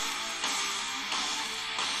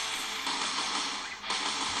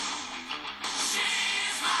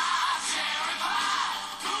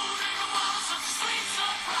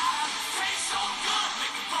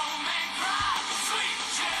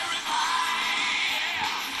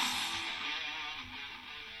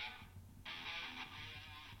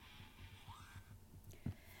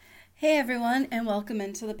Hey everyone, and welcome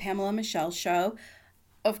into the Pamela Michelle Show.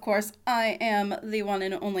 Of course, I am the one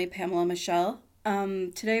and only Pamela Michelle.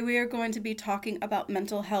 Today we are going to be talking about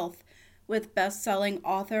mental health with best-selling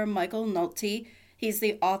author Michael Nolte. He's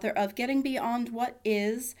the author of Getting Beyond What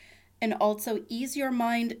Is and also Ease Your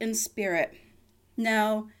Mind and Spirit.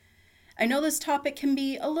 Now, I know this topic can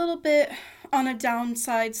be a little bit on a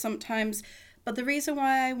downside sometimes, but the reason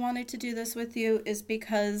why I wanted to do this with you is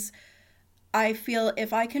because I feel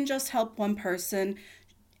if I can just help one person,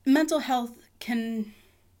 mental health can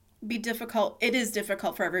be difficult. It is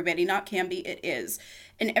difficult for everybody, not can be, it is.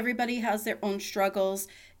 And everybody has their own struggles,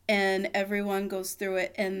 and everyone goes through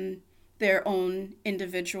it in their own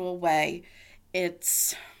individual way.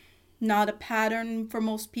 It's not a pattern for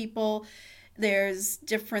most people. There's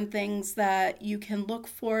different things that you can look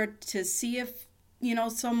for to see if,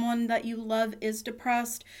 someone that you love is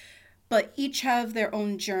depressed, but each have their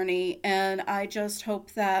own journey. And I just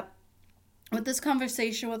hope that with this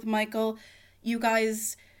conversation with Michael, you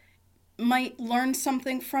guys might learn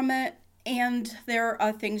something from it, and there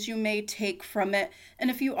are things you may take from it. And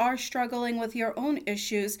if you are struggling with your own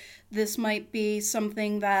issues, this might be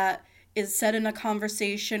something that is said in a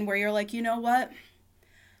conversation where you're like, you know what?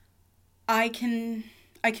 I can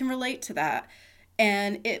I can relate to that,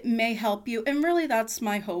 and it may help you. And really that's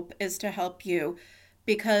my hope, is to help you,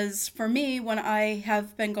 because for me, when I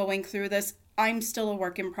have been going through this, I'm still a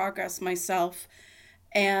work in progress myself.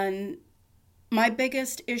 And my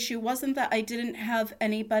biggest issue wasn't that I didn't have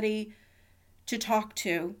anybody to talk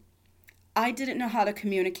to. I didn't know how to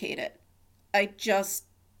communicate it. I just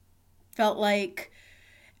felt like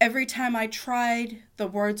every time I tried, the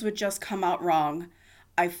words would just come out wrong.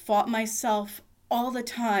 I fought myself all the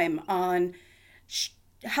time on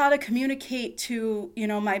how to communicate to,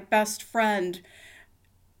 my best friend,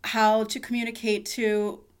 how to communicate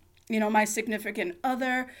to, my significant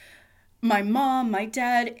other, my mom, my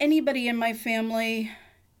dad, anybody in my family.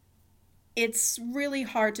 It's really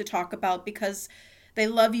hard to talk about because they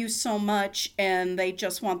love you so much and they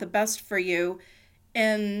just want the best for you,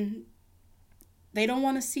 and they don't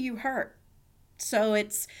want to see you hurt. So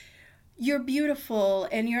you're beautiful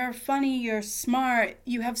and you're funny, you're smart,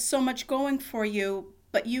 you have so much going for you,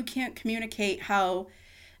 but you can't communicate how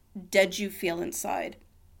dead you feel inside.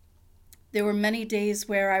 There were many days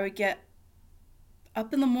where I would get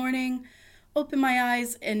up in the morning, open my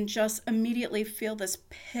eyes, and just immediately feel this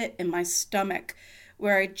pit in my stomach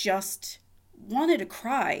where I just wanted to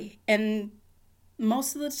cry. And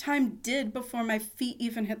most of the time did before my feet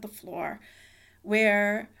even hit the floor.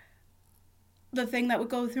 Where the thing that would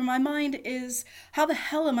go through my mind is, how the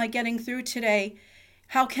hell am I getting through today?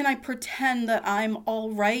 How can I pretend that I'm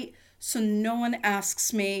all right so no one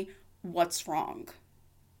asks me what's wrong?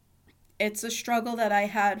 It's a struggle that I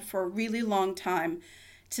had for a really long time,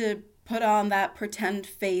 to put on that pretend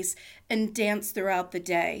face and dance throughout the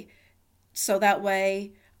day. So that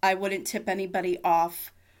way I wouldn't tip anybody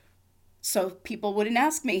off. So people wouldn't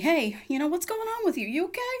ask me, hey, what's going on with you? You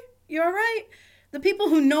okay? You all right? The people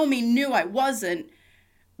who know me knew I wasn't,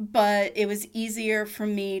 but it was easier for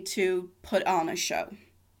me to put on a show.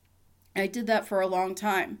 I did that for a long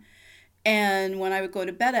time. And when I would go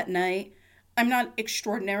to bed at night, I'm not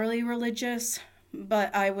extraordinarily religious,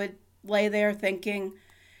 but I would lay there thinking,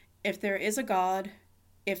 if there is a God,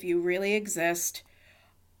 if you really exist,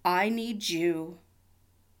 I need you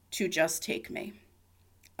to just take me.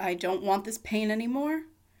 I don't want this pain anymore.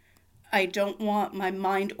 I don't want my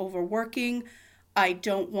mind overworking. I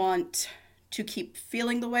don't want to keep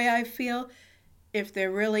feeling the way I feel. If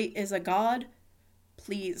there really is a God,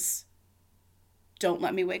 please don't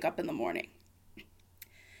let me wake up in the morning.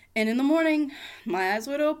 And in the morning, my eyes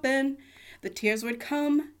would open, the tears would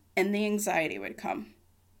come, and the anxiety would come.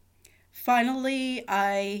 Finally,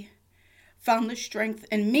 I found the strength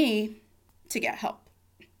in me to get help.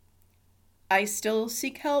 I still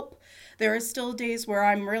seek help. There are still days where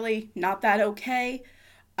I'm really not that okay.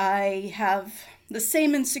 I have the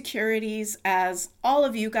same insecurities as all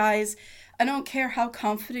of you guys. I don't care how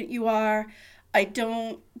confident you are. I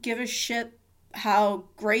don't give a shit how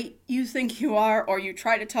great you think you are, or you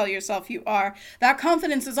try to tell yourself you are. That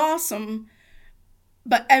confidence is awesome,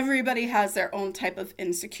 but everybody has their own type of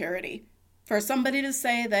insecurity. For somebody to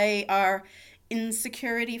say they are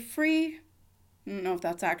insecurity free, I don't know if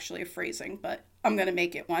that's actually a phrasing, but I'm going to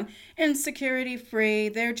make it one. Insecurity free,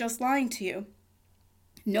 they're just lying to you.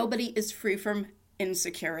 Nobody is free from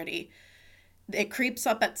insecurity. It creeps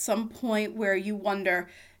up at some point where you wonder,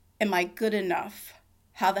 am I good enough?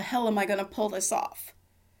 How the hell am I going to pull this off?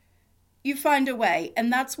 You find a way,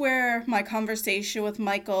 and that's where my conversation with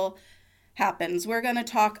Michael happens. We're going to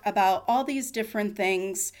talk about all these different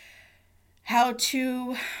things, how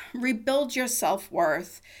to rebuild your self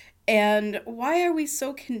worth, and why are we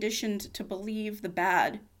so conditioned to believe the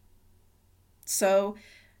bad. So,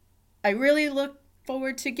 I really look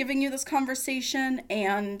forward to giving you this conversation,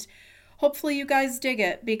 and hopefully, you guys dig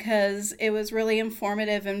it because it was really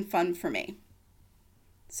informative and fun for me.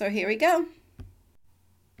 So, here we go.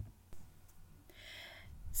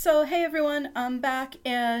 So, hey everyone, I'm back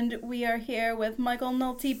and we are here with Michael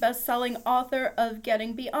Nolte, best-selling author of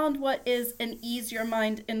Getting Beyond What Is and Ease Your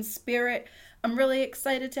Mind and Spirit. I'm really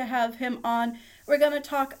excited to have him on. We're going to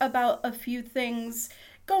talk about a few things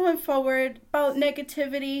going forward about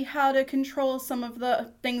negativity, how to control some of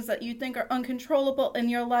the things that you think are uncontrollable in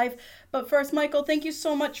your life. But first, Michael, thank you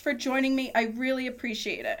so much for joining me. I really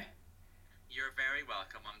appreciate it. You're very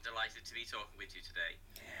welcome. I'm delighted to be talking with you today.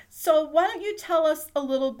 So, why don't you tell us a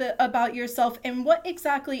little bit about yourself and what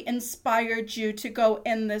exactly inspired you to go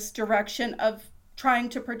in this direction of trying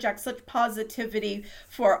to project such positivity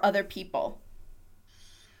for other people?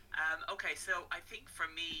 Okay, so I think for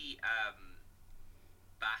me,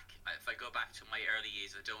 if I go back to my early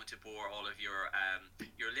years, I don't want to bore all of your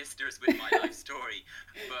listeners with my life story,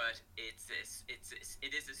 but it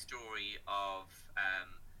is a story of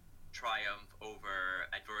triumph over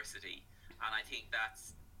adversity, and I think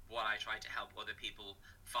that's what I try to help other people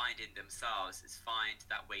find in themselves is find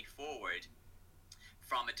that way forward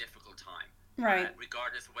from a difficult time. Right.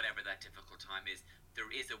 Regardless of whatever that difficult time is,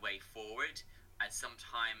 there is a way forward. And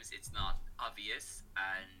sometimes it's not obvious.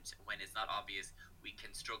 And when it's not obvious, we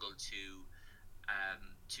can struggle to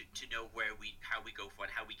know how we go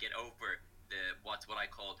forward, how we get over what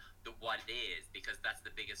I call the what is, because that's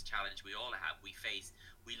the biggest challenge we all have.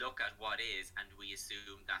 We look at what is and we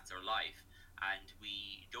assume that's our life, and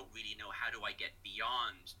we don't really know how do I get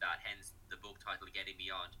beyond that. Hence the book title, Getting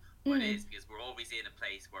Beyond What Mm. Is, because we're always in a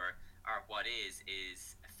place where our what is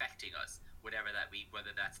affecting us, whether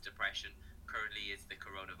that's depression. Currently, it's the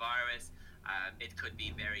coronavirus. It could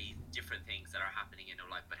be very different things that are happening in our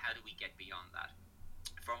life, but how do we get beyond that?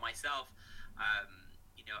 For myself,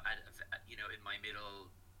 in my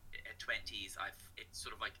middle 20s, it's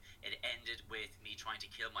sort of like it ended with me trying to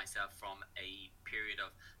kill myself from a period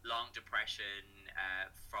of long depression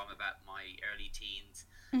from about my early teens.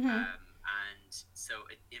 Mm-hmm. And so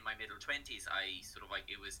in my middle 20s, I sort of like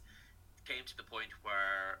it was came to the point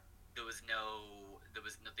where there was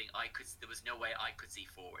nothing I could there was no way I could see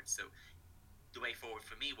forward. So the way forward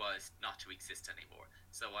for me was not to exist anymore.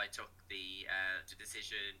 So I took the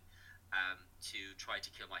decision to try to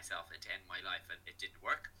kill myself and to end my life, and it didn't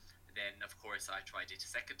work. Then, of course, I tried it a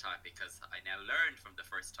second time because I now learned from the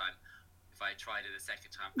first time. If I tried it a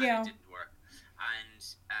second time and it Yeah. didn't work, and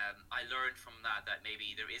I learned from that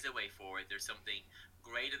maybe there is a way forward. There's something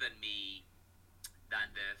greater than me, than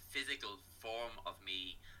the physical form of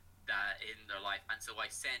me that in their life. And so I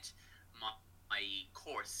sent my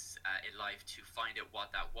course in life to find out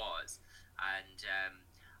what that was. And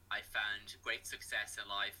I found great success in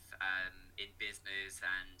life, in business,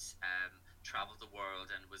 and traveled the world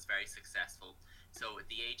and was very successful. So at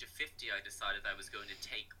the age of 50, I decided I was going to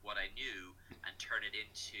take what I knew and turn it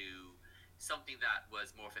into something that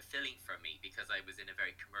was more fulfilling for me, because I was in a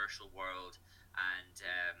very commercial world, and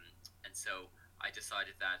so I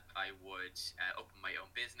decided that I would open my own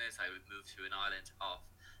business. I would move to an island off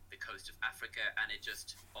the coast of Africa, and it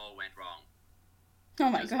just all went wrong. Oh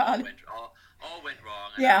It my just God. all went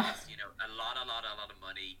wrong, and I Yeah. lost a lot of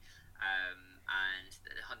money, and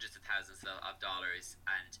hundreds of thousands of dollars,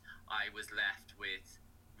 and I was left with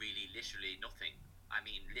really literally nothing. I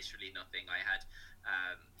mean, literally nothing. I had,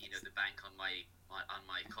 the bank on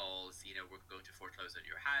my calls. We're going to foreclose on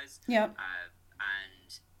your house, Yep.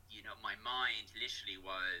 and my mind literally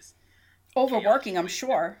was Overworking, chaotic I'm with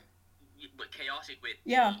sure. the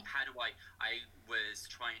Yeah. how do I was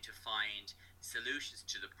trying to find solutions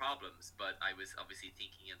to the problems, but I was obviously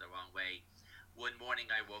thinking in the wrong way. One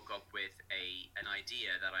morning I woke up with a an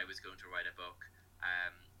idea that I was going to write a book.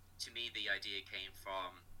 um, to me, the idea came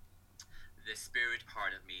from the spirit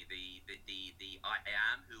part of me, the I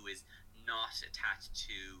am, who is not attached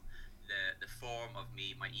to the form of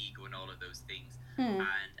me, my ego, and all of those things. Hmm.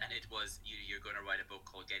 And it was, you're going to write a book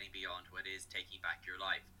called Getting Beyond What Is, Taking Back Your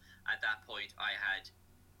Life. At that point, I had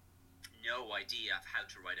no idea of how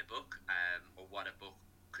to write a book, or what a book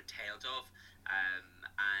could tailed of,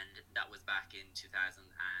 and that was back in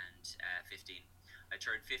 2015. I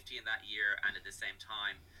turned 50 in that year, and at the same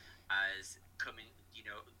time as coming,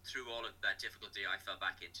 through all of that difficulty, I fell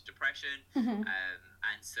back into depression, Mm-hmm.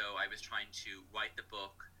 and so I was trying to write the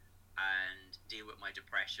book and deal with my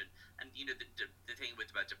depression. And the thing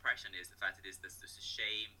about depression is the fact that there's the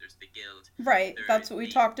shame, there's the guilt, Right. there That's is what we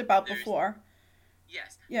the talked about there's before.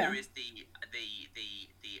 yes, Yeah. there is the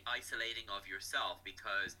isolating of yourself,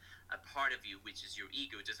 because a part of you, which is your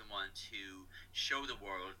ego, doesn't want to show the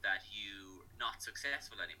world that you're not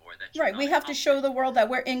successful anymore, that you're Right. We not have to show the accomplished. world that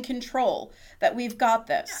we're in control, that we've got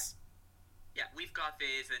Yeah, this. yeah, we've got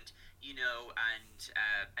this, and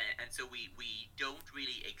and so we don't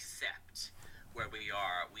really accept where we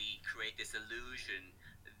are. We create this illusion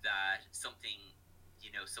that something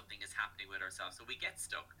is happening with ourselves, so we get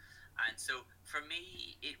stuck. And so for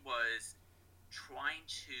me, it was trying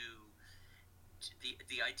to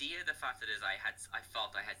the idea, the fact that is I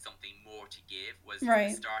felt I had something more to give, was the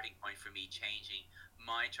Right. starting point for me changing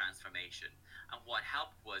my transformation. And what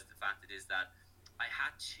helped was the fact that is that I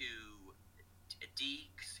had to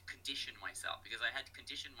decondition myself, because I had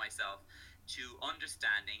conditioned myself to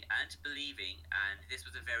understanding and believing, and this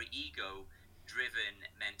was a very ego driven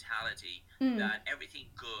mentality, Mm. that everything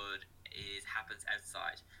good is happens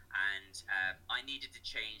outside, and I needed to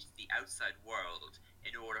change the outside world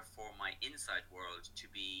in order for my inside world to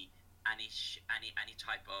be any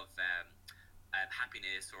type of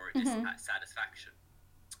happiness or Mm-hmm. dissatisfaction.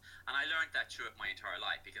 And I learned that throughout my entire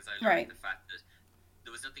life, because I learned Right. the fact that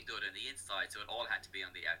there was nothing good on the inside, so it all had to be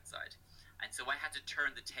on the outside. And so I had to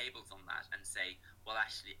turn the tables on that and say, well,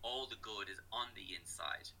 actually, all the good is on the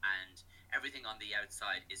inside, and everything on the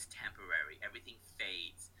outside is temporary. Everything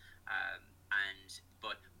fades, and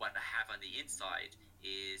but what I have on the inside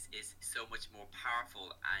is so much more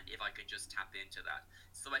powerful. And if I could just tap into that,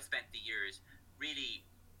 so I spent the years really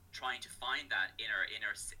trying to find that inner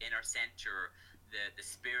center, the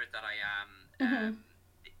spirit that I am, Mm-hmm.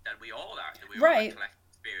 that we all are, that we all are Right.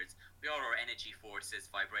 collective spirits. We all are energy forces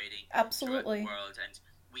vibrating throughout the Absolutely. world, and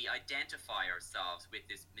we identify ourselves with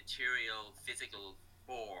this material, physical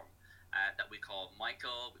form that we call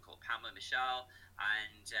Michael, we call Pamela, Michelle,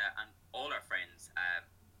 and all our friends.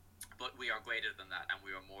 But we are greater than that, and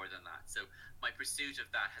we are more than that. So my pursuit of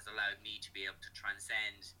that has allowed me to be able to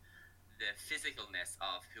transcend the physicalness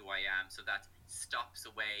of who I am, so that stops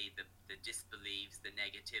away the disbeliefs, the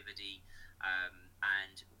negativity,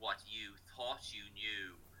 and what you thought you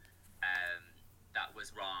knew, um, that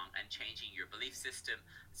was wrong, and changing your belief system.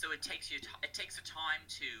 So it takes a time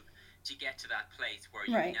to get to that place where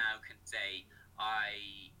you Right. now can say,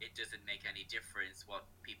 it doesn't make any difference what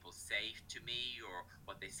people say to me or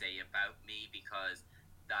what they say about me, because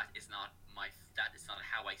that is not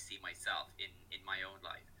how I see myself in my own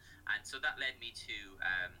life. And so that led me to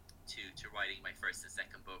writing my first and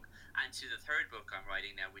second book, and to the third book I'm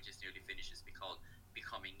writing now, which is nearly finished, is called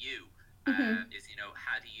Becoming You. Mm-hmm. Is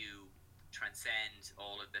how do you transcend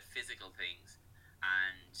all of the physical things,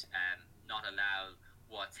 and not allow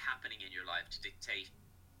what's happening in your life to dictate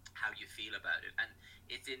how you feel about it. And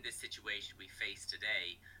it's in this situation we face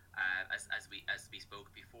today, as we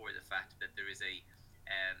spoke before, the fact that there is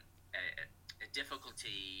um, a, a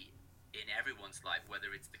difficulty in everyone's life,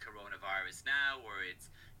 whether it's the coronavirus now, or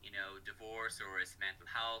it's divorce, or it's mental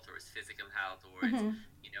health, or it's physical health, or it's Mm-hmm.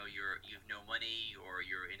 you've no money, or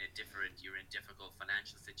you're in a difficult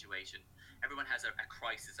financial situation. Everyone has a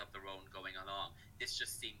crisis of their own going along. This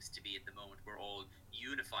just seems to be, at the moment, we're all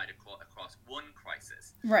unified across one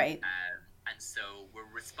crisis, Right. and so we're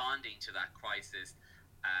responding to that crisis,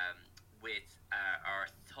 with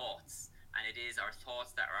our thoughts, and it is our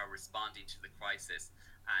thoughts that are responding to the crisis,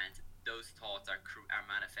 and those thoughts are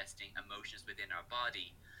manifesting emotions within our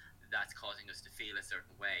body that's causing us to feel a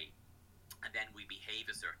certain way, and then we behave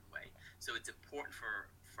a certain way. So it's important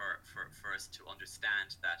for us to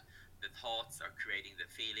understand that the thoughts are creating the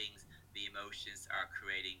feelings, the emotions are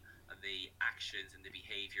creating the actions and the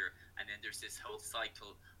behavior, and then there's this whole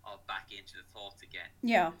cycle of back into the thoughts again.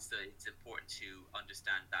 Yeah. And so it's important to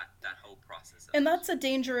understand that whole process of And it. that's a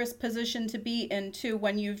dangerous position to be in too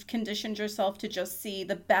when you've conditioned yourself to just see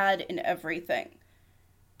the bad in everything.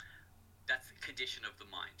 That's the condition of the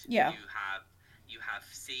mind. Yeah. You have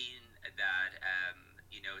seen that,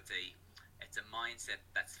 it's a mindset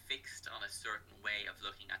that's fixed on a certain way of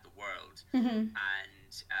looking at the world, Mm-hmm.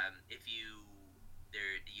 and if you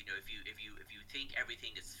there if you think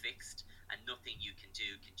everything is fixed and nothing you can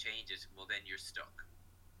do can change it, well, then you're stuck.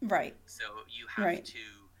 Right. So you have Right. to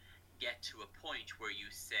get to a point where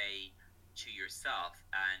you say to yourself,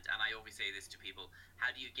 and I always say this to people,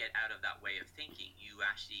 how do you get out of that way of thinking? You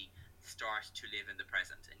actually start to live in the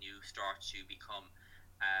present, and you start to become,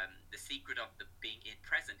 the secret of the being in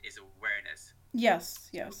present is awareness. Yes.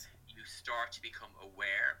 So Yes. you start to become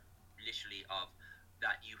aware, literally, of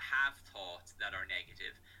that you have thoughts that are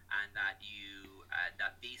negative, and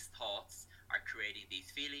that these thoughts are creating these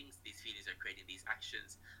feelings are creating these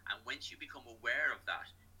actions. And once you become aware of that,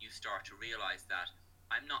 you start to realize that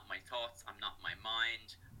I'm not my thoughts, I'm not my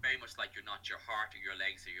mind, very much like you're not your heart or your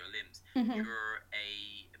legs or your limbs. Mm-hmm. You're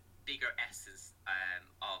a bigger essence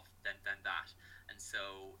of than that. And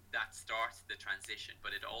so that starts the transition,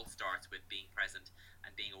 but it all starts with being present and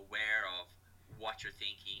being aware of what you're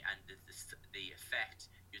thinking and the effect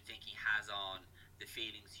your thinking has on the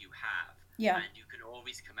feelings you have. Yeah. And you can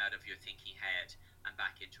always come out of your thinking head and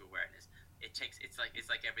back into awareness. It's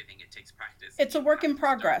like everything, it takes practice. It's a You work have in to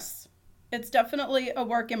start. progress. It's definitely a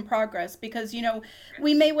work in progress because, Okay.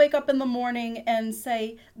 we may wake up in the morning and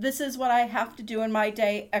say, this is what I have to do in my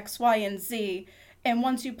day, X, Y, and Z. And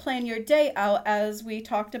once you plan your day out, as we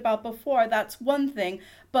talked about before, that's one thing.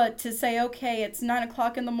 But to say, okay, it's 9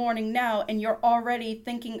 o'clock in the morning now, and you're already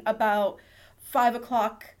thinking about 5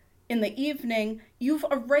 o'clock in the evening, you've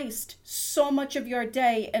erased so much of your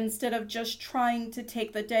day instead of just trying to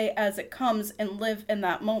take the day as it comes and live in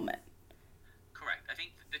that moment. Correct. I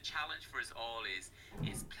think the challenge for us all is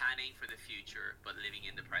planning for the future but living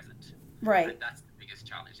in the present. And Right. that's the biggest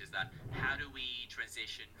challenge, is that how do we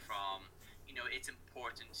transition from, it's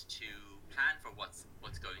important to plan for what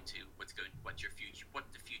your future, what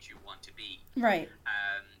the future you want to be. Right.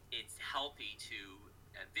 It's healthy to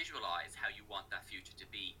visualize how you want that future to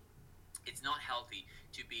be. It's not healthy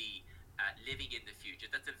to be living in the future.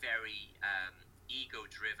 That's a very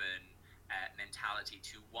ego-driven mentality,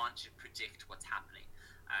 to want to predict what's happening,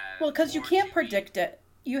 Well, because you or to can't be. predict it.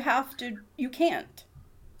 You can't.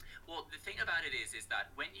 Well, the thing about it is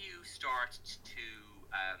that when you start to,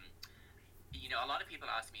 um, a lot of people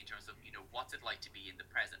ask me in terms of, what's it like to be in the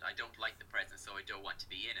present. I don't like the present, so I don't want to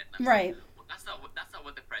be in it. And I'm saying, Right. well, that's not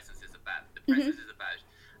what the presence is about. The Mm-hmm. presence is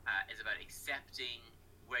about accepting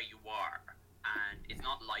where you are, and it's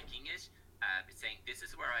not liking it. It's saying, this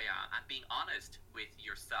is where I am, and being honest with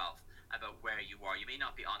yourself about where you are. You may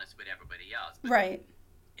not be honest with everybody else, but Right.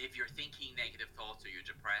 if you're thinking negative thoughts, or you're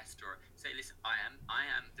depressed, or say, listen, I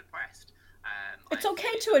am depressed. It's I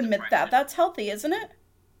okay experienced to some admit that. depression. That's healthy, isn't it?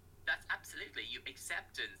 That's absolutely you.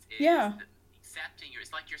 Acceptance is Yeah. accepting your.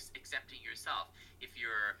 It's like you're accepting yourself. If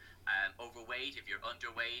you're overweight, if you're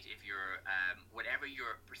underweight, if you're whatever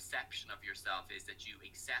your perception of yourself is, that you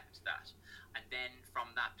accept that, and then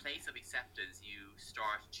from that place of acceptance, you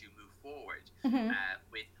start to move forward Mm-hmm.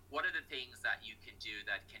 with what are the things that you can do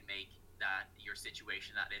that can make that your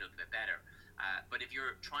situation that little bit better. But if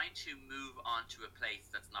you're trying to move on to a place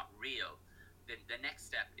that's not real, then the next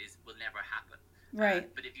step will never happen. Right.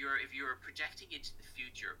 But if you're projecting into the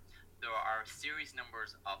future, there are serious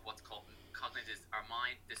numbers of what's called cognitive. Our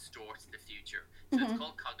mind distorts the future, so it's Mm-hmm.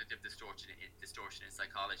 called cognitive distortion in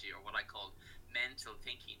psychology, or what I call mental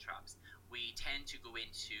thinking traps. We tend to go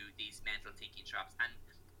into these mental thinking traps, and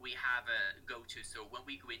we have a go-to. So when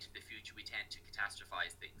we go into the future, we tend to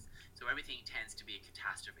catastrophize things. So everything tends to be a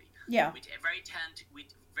catastrophe. Yeah. We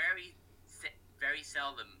very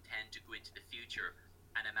seldom tend to go into the future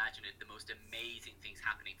and imagine it the most amazing things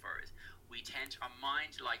happening for us. Our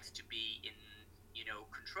mind likes to be in,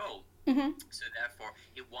 control. Mm-hmm. So therefore,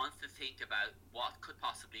 it wants to think about what could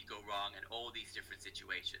possibly go wrong in all these different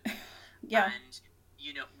situations. Yeah. And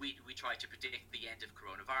we try to predict the end of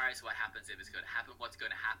coronavirus. What happens if it's going to happen? What's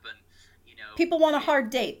going to happen? People want a With hard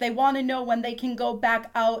date. They want to know when they can go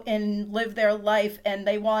back out and live their life, and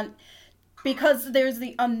they want, correct. because there's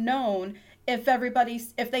the unknown. If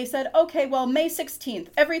they said, okay, well, May 16th,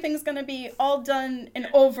 everything's going to be all done and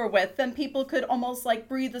Yeah. over with, then people could almost like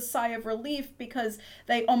breathe a sigh of relief because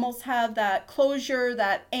they almost have that closure,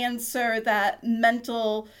 that answer, that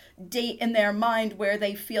mental date in their mind where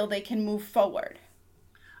they feel they can move forward.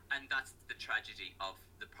 And that's the tragedy of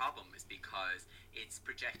the problem, is because it's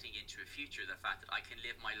projecting into a future the fact that I can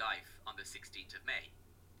live my life on the 16th of May.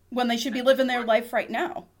 When they should be That living doesn't their work. life right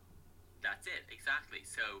now. That's it, exactly.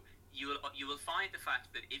 So you will find the fact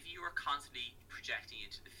that if you are constantly projecting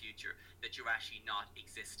into the future, that you're actually not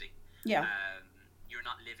existing. Yeah. Um, you're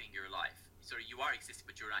not living your life. So you are existing,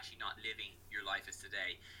 but you're actually not living your life as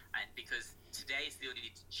today. And because today is the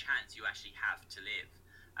only chance you actually have to live.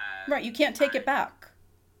 Right. You can't take it And back.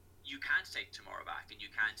 you can't take tomorrow back, and you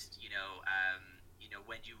can't,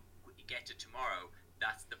 when you get to tomorrow,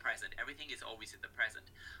 that's the present. Everything is always in the present,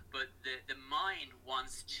 but the mind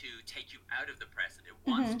wants to take you out of the present. It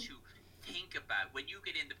wants Mm-hmm. to think about when you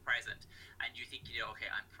get in the present, and you think, okay,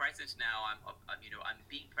 I'm present now. I'm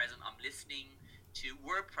being present. I'm listening to.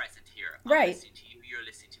 We're present here. I'm Right. listening to you. You're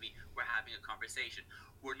listening to me. We're having a conversation.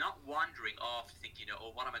 We're not wandering off thinking,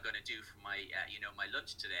 oh, what am I going to do for my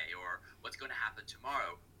lunch today, or what's going to happen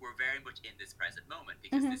tomorrow. We're very much in this present moment,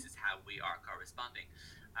 because Mm-hmm. this is how we are corresponding.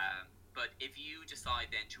 But if you decide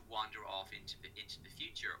then to wander off into the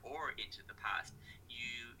future or into the past,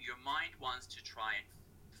 your mind wants to try and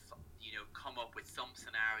come up with some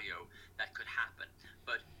scenario that could happen,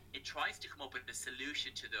 but it tries to come up with a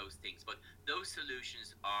solution to those things. But those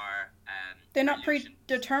solutions are They're not illusions.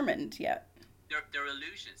 predetermined yet. They're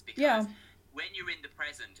illusions, Yeah. because when you're in the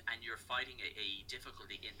present and you're fighting a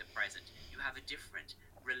difficulty in the present, you have a different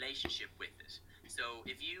relationship with it. So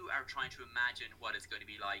if you are trying to imagine what it's going to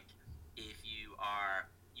be like if you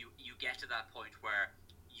get to that point where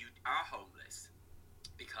you are homeless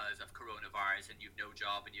because of coronavirus, and you've no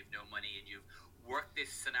job and you've no money, and you've worked this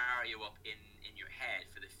scenario up in your head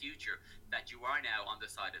for the future, that you are now on the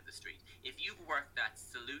side of the street. If you've worked that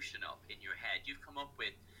solution up in your head, you've come up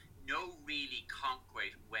with no really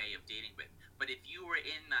concrete way of dealing with. But if you were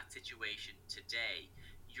in that situation today,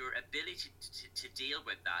 your ability to deal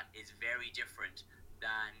with that is very different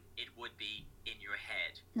than it would be in your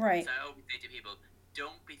head. Right. So I always say to people,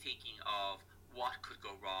 don't be thinking of what could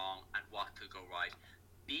go wrong and what could go right.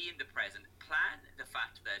 Be in the present. Plan the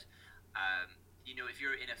fact that, if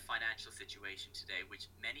you're in a financial situation today, which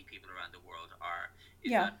many people around the world are,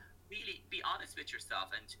 is Yeah. that really be honest with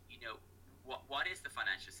yourself, and what is the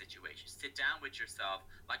financial situation. Sit down with yourself,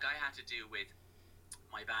 like I had to do with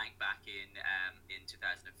my bank back in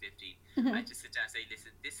 2015. I Hmm. had to sit down and say,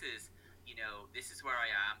 listen, this is where I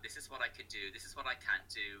am. This is what I can do. This is what I can't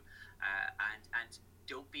do, and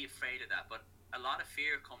don't be afraid of that. But a lot of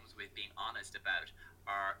fear comes with being honest about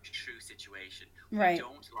our true situation. We Right.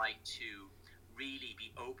 don't like to really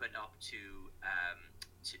be open up to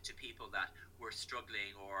people that we're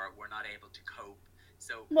struggling or we're not able to cope.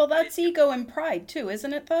 So, Well, but that's it's ego and pride too,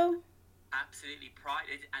 isn't it though? absolutely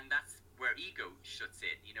pride, and that's where ego shuts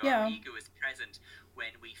in. Our Yeah. ego is present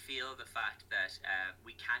when we feel the fact that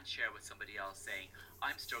we can't share with somebody else, saying,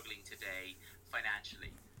 I'm struggling today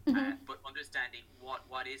financially, Hmm. but understanding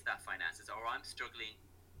what is that finances, or I'm struggling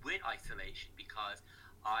with isolation because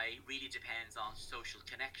I really depends on social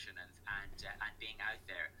connection and being out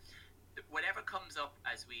there. Whatever comes up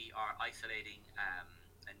as we are isolating,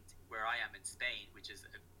 and where I am in Spain, which is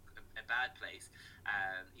a bad place,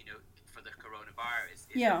 for the coronavirus, is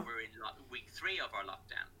that Yeah. we're in week 3 of our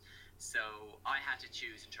lockdown. So I had to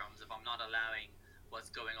choose in terms of, I'm not allowing what's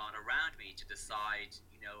going on around me to decide,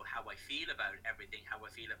 how I feel about everything, how I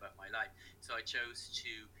feel about my life. So I chose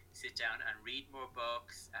to sit down and read more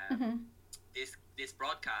books. Hmm. This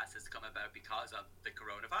broadcast has come about because of the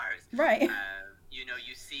coronavirus. Right.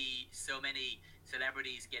 You see so many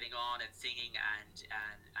celebrities getting on and singing,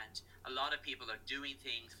 and a lot of people are doing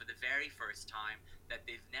things for the very first time that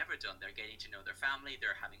they've never done. They're getting to know their family.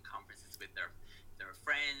 They're having conferences with their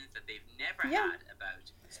friends that they've never Yeah. had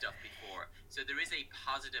about stuff before. So there is a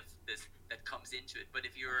positive this that comes into it. But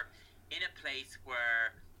if you're in a place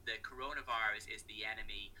where the coronavirus is the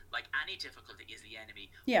enemy, like any difficulty is the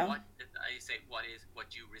enemy, Yeah. what I say,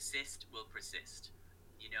 what you resist will persist.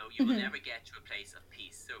 You will Hmm. never get to a place of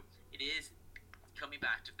peace. So it is coming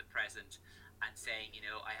back to the present and saying,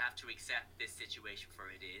 I have to accept this situation for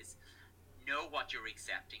it is. Know what you're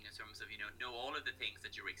accepting in terms of, know all of the things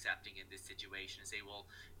that you're accepting in this situation, and say, well,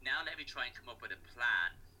 now let me try and come up with a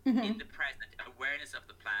plan in Hmm. the present, awareness of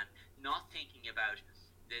the plan, not thinking about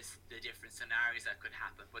the different scenarios that could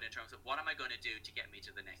happen, but in terms of what am I going to do to get me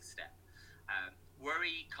to the next step.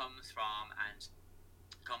 Worry comes from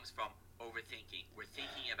overthinking. We're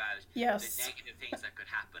thinking about the Yes. negative things that could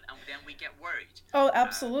happen, and then we get worried. Oh, Um,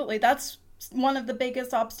 absolutely. That's one of the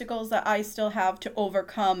biggest obstacles that I still have to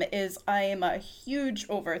overcome is I am a huge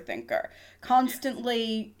overthinker, yes,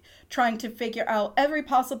 constantly trying to figure out every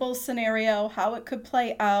possible scenario, how it could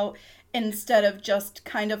play out, yes, instead of just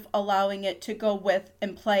kind of allowing it to go with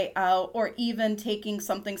and play out, or even taking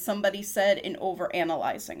something somebody said and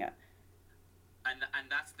overanalyzing it. and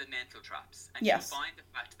that's the mental traps. And you Yes. find the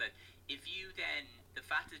fact that if you then the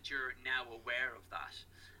fact that you're now aware of that,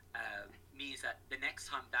 means that the next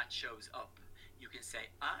time that shows up, you can say,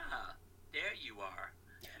 there you are.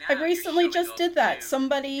 I Now you're recently showing just up did that. too.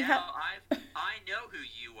 Somebody had, Now I know who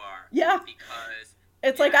you are, yeah, because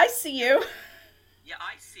it's like, I yeah, see you. yeah,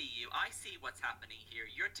 I see you. I see what's happening here.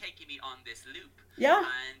 You're taking me on this loop. Yeah,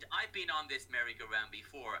 And I've been on this merry-go-round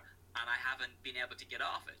before, and I haven't been able to get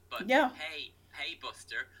off it. But yeah. hey,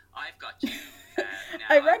 Buster, I've got you I now.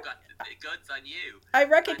 I've rec- got the goods on you. I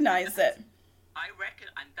And recognize that's, it. I reckon,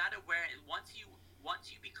 and that awareness, once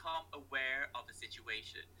you become aware of a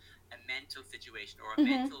situation, a mental situation, or a Hmm.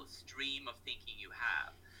 mental stream of thinking you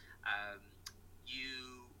have, um,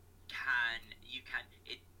 you can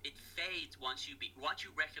it fades once you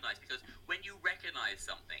recognize, because when you recognize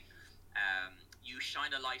something, you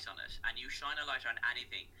shine a light on it, and you shine a light on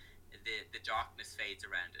anything, the darkness fades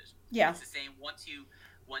around it. Yeah. It's the same once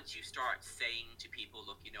you start saying to people,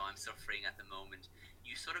 look, I'm suffering at the moment,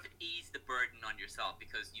 you sort of ease the burden on yourself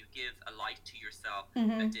because you give a light to yourself that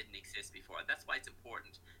Mm-hmm. didn't exist before. And that's why it's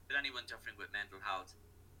important that anyone suffering with mental health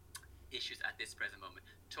issues at this present moment,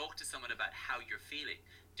 talk to someone about how you're feeling.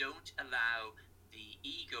 Don't allow the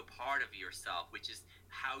ego part of yourself, which is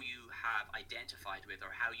how you have identified with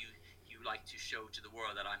or how you like to show to the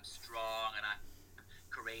world that I'm strong and I'm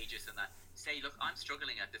courageous, and that say, look, I'm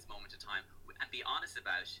struggling at this moment of time, and be honest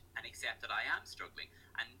about and accept that I am struggling,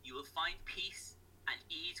 and you will find peace and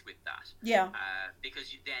ease with that. Yeah.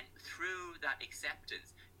 Because you then, through that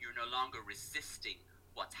acceptance, you're no longer resisting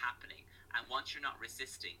what's happening, and once you're not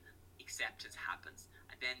resisting, acceptance happens,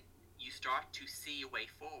 and then you start to see a way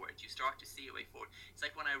forward. You start to see a way forward. It's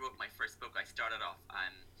like when I wrote my first book, I started off,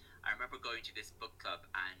 I remember going to this book club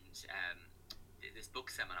and this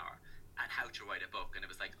book seminar, and how to write a book, and it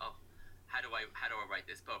was like, oh, how do I write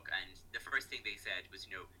this book? And the first thing they said was,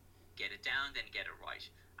 get it down, then get it right.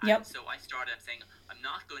 Yep. And so I'm saying, I'm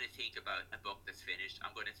not going to think about a book that's finished.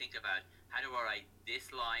 I'm going to think about how do I write this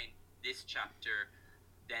line, this chapter,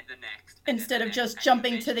 then the next, instead of then the just next,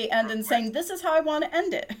 jumping to the end and saying, this is how I want to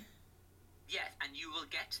end it. Yes, and you will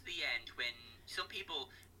get to the end when some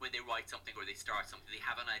people, when they write something or they start something, they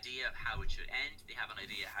have an idea of how it should end. They have an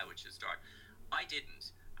idea how it should start. I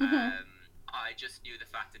didn't. Mm-hmm. I just knew the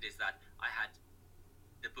fact that is that I had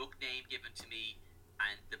the book name given to me,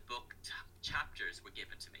 and the book chapters were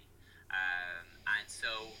given to me. And so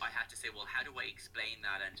I had to say, well, how do I explain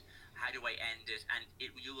that, and how do I end it? And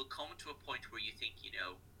you will come to a point where you think,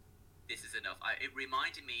 this is enough. It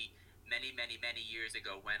reminded me many, many, many years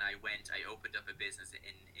ago when I opened up a business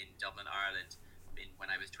in Dublin, Ireland, when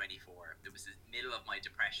I was 24. It was the middle of my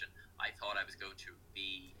depression. I thought I was going to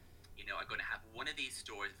be, I'm going to have one of these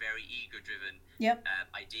stores, very ego-driven Yep.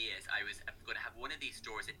 ideas. I'm going to have one of these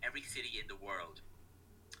stores in every city in the world.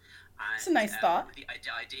 And it's a nice thought. The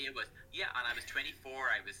idea was, and I was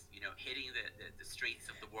 24. I was, hitting the streets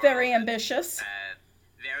of the world. Very ambitious.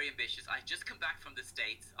 Very ambitious. I just come back from the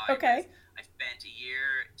States. I spent 2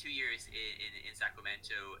 years in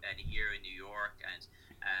Sacramento, and a year in New York, and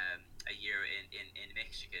a year in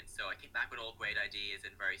Michigan. So I came back with all great ideas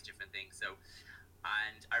and various different things. So,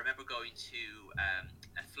 and I remember going to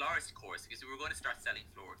a florist course because we were going to start selling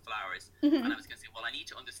flowers. Mm-hmm. And I was going to say, well, I need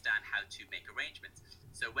to understand how to make arrangements.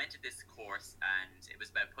 So I went to this course, and it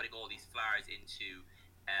was about putting all these flowers into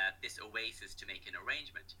this oasis to make an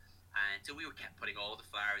arrangement. And so we kept putting all the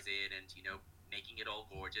flowers in and, making it all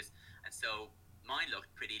gorgeous. And so mine looked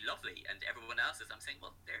pretty lovely, and everyone else's, I'm saying,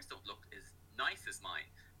 well, theirs don't look as nice as mine.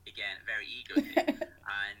 Again, very ego thing.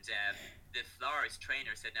 And the florist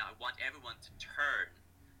trainer said, now I want everyone to turn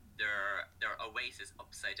their oasis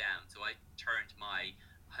upside down. So I turned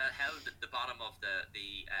held the bottom of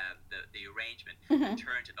the arrangement, mm-hmm. and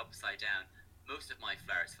turned it upside down. Most of my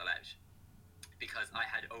flowers fell out because I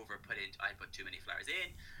had put too many flowers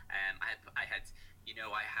in.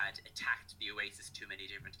 I had attacked the oasis too many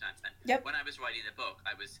different times. And yep. when I was writing the book,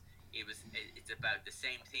 it's about the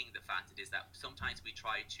same thing. The fact is that sometimes we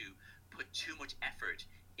try to put too much effort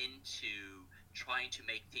into trying to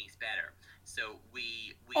make things better. So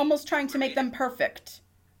we almost trying to make them perfect.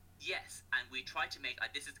 Yes, and we try to make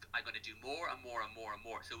I'm going to do more and more and more and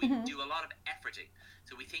more. So we mm-hmm. do a lot of efforting.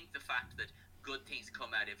 So we think the fact that good things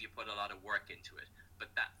come out if you put a lot of work into it,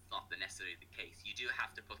 but that's not necessarily the case. You do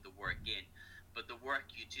have to put the work in, but the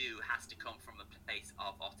work you do has to come from a place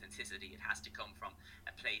of authenticity. It has to come from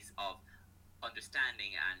a place of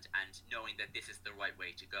understanding and knowing that this is the right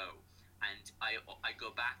way to go. And I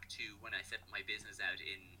go back to when I set my business out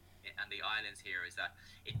on the islands here, is that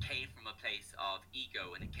it came from a place of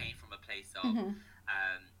ego, and it came from a place of mm-hmm.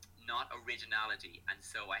 not originality, and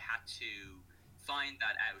so I had to find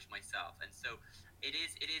that out myself. And so it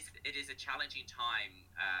is a challenging time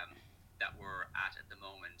that we're at the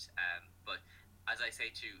moment, but as I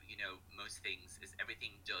say to most things, is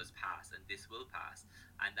everything does pass, and this will pass,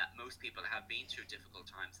 and that most people have been through difficult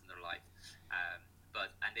times in their life,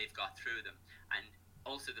 and they've got through them. And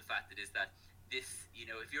also the fact that is that this,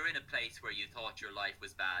 if you're in a place where you thought your life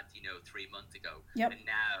was bad, 3 months ago, yep. and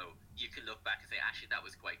now you can look back and say, actually, that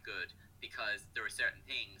was quite good, because there are certain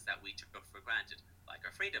things that we took for granted, like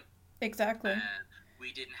our freedom. Exactly.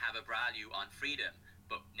 We didn't have a value on freedom,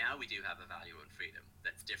 but now we do have a value on freedom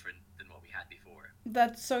that's different than what we had before.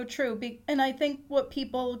 That's so true. And I think what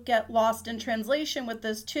people get lost in translation with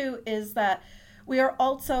this too is that we are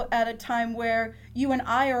also at a time where you and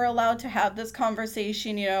I are allowed to have this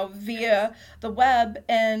conversation, via the web,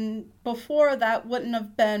 and before that wouldn't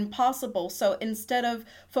have been possible. So instead of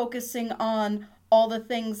focusing on all the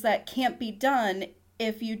things that can't be done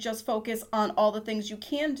if you just focus on all the things you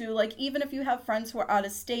can do. Like, even if you have friends who are out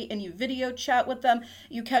of state and you video chat with them,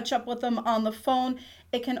 you catch up with them on the phone,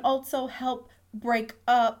 it can also help break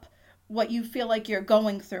up what you feel like you're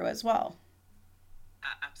going through as well.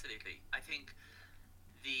 Absolutely. I think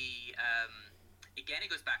the again, it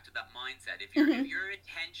goes back to that mindset. Hmm. If your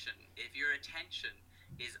attention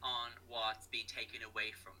is on what's being taken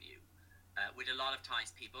away from you, which a lot of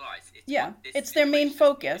times people are, it's Yeah, what this it's their main situation is taken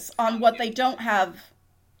focus on from what you. they don't have.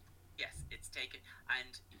 Yes, it's taken. And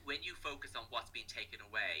when you focus on what's being taken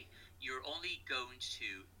away, you're only going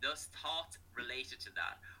to, those thoughts related to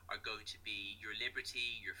that are going to be your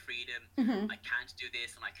liberty, your freedom. Hmm. I can't do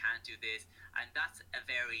this and I can't do this. And that's a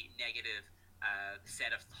very negative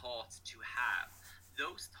set of thoughts to have.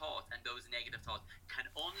 Those thoughts and those negative thoughts can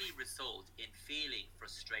only result in feeling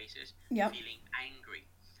frustrated, Yep. feeling angry.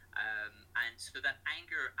 And so that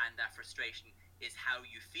anger and that frustration is how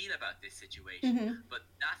you feel about this situation, Hmm. but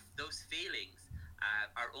those feelings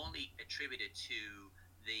are only attributed to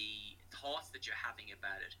the thoughts that you're having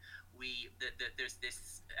about it. There's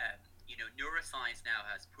this neuroscience now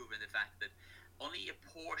has proven the fact that only a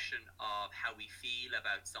portion of how we feel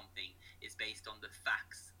about something is based on the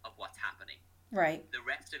facts of what's happening. Right. The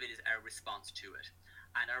rest of it is our response to it.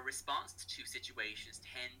 And our response to situations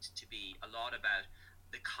tend to be a lot about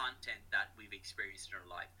the content that we've experienced in our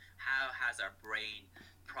life. How has our brain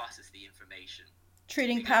processed the information?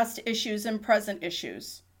 Treating Because past issues and present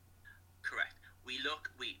issues. correct.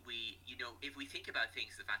 If we think about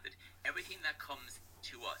things, the fact that everything that comes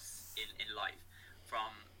to us in life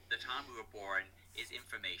from the time we were born is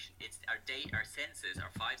information. It's our senses,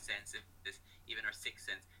 our five senses, even our sixth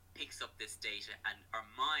sense, picks up this data, and our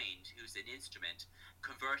mind, who's an instrument,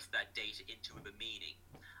 converts that data into a meaning.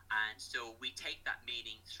 And so we take that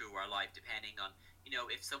meaning through our life, depending on,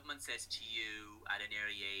 if someone says to you at an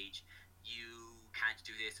early age, you can't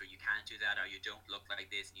do this or you can't do that or you don't look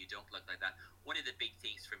like this and you don't look like that. One of the big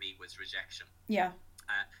things for me was rejection. Yeah.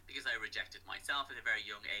 Because I rejected myself at a very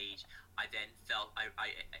young age, I then felt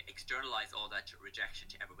I externalized all that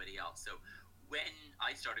rejection to everybody else. So when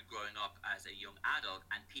I started growing up as a young adult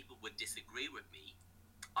and people would disagree with me,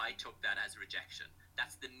 I took that as rejection.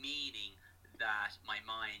 That's the meaning that my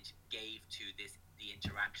mind gave to the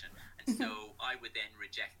interaction, and so I would then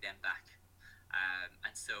reject them back.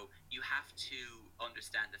 And so you have to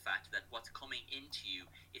understand the fact that what's coming into you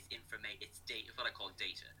is information. It's data, what I call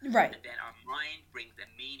data, Right. and then our mind brings a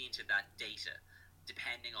meaning to that data,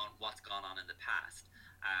 depending on what's gone on in the past.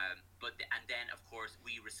 And then of course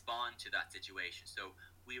we respond to that situation. So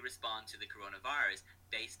we respond to the coronavirus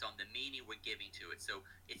based on the meaning we're giving to it. So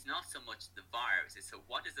it's not so much the virus. It's so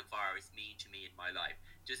what does the virus mean to me in my life?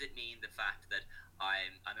 Does it mean the fact that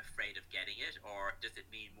I'm afraid of getting it, or does it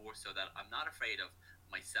mean more so that I'm not afraid of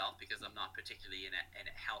myself because I'm not particularly in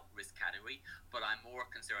a health risk category, but I'm more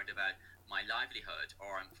concerned about my livelihood,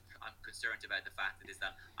 or I'm concerned about the fact that is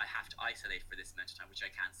that I have to isolate for this amount of time, which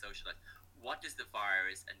I can't socialize. What does the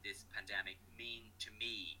virus and this pandemic mean to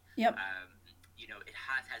me? Yep. It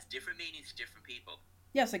has different meanings to different people.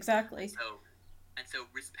 Yes, And exactly. so,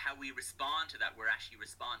 how we respond to that, we're actually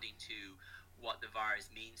responding to what the virus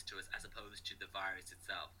means to us as opposed to the virus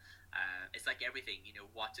itself. It's like everything,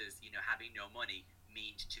 what does, having no money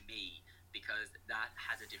mean to me? Because that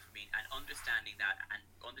has a different meaning. And understanding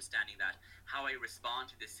that how I respond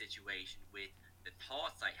to this situation with the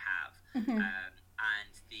thoughts I have, Hmm.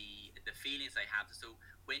 and the feelings I have. So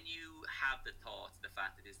when you have the thoughts, the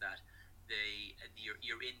fact that is that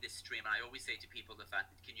you're in this stream, and I always say to people the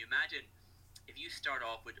fact that, can you imagine if you start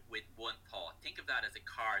off with one thought? Think of that as a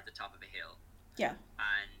car at the top of a hill, Yeah.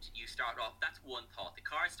 and you start off. That's one thought. The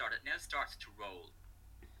car starts to roll,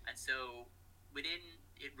 and so within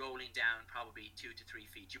it rolling down probably 2 to 3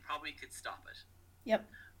 feet, you probably could stop it. Yep.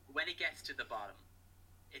 When it gets to the bottom,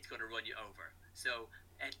 it's going to run you over. So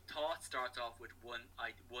a thought starts off with one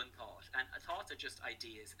thought, and thoughts are just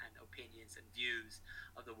ideas and opinions and views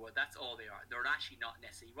of the world. That's all they are. They're actually not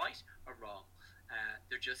necessarily right or wrong.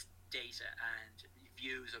 They're just data and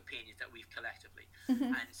views, opinions that we've collectively.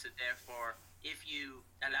 Hmm. And so therefore, if you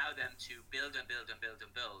allow them to build and build and build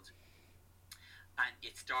and build, and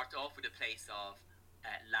it starts off with a place of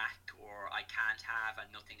lack or I can't have and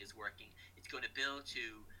nothing is working, it's going to build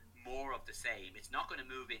to more of the same. It's not going to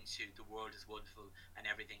move into the world is wonderful and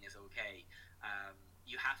everything is okay.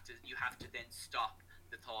 You have to then stop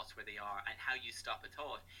the thoughts where they are, and how you stop a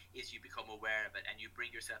thought is you become aware of it and you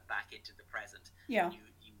bring yourself back into the present, and Yeah.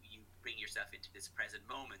 you bring yourself into this present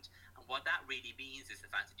moment. And what that really means is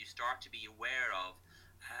the fact that you start to be aware of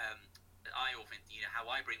um, I often, how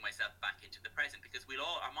I bring myself back into the present, because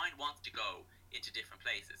our mind wants to go into different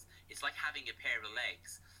places. It's like having a pair of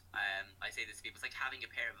legs. I say this to people, it's like having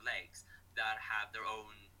a pair of legs that have their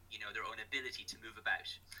own, their own ability to move about.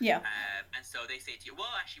 Yeah. And so they say to you,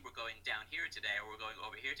 well, actually, we're going down here today, or we're going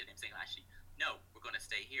over here today. I'm saying, actually, no, we're going to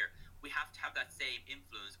stay here. We have to have that same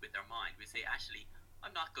influence with our mind. We say, actually,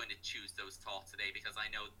 I'm not going to choose those thoughts today because I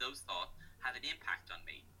know those thoughts have an impact on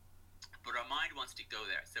me. But our mind wants to go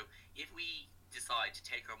there. So if we decide to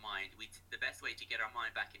take our mind, the best way to get our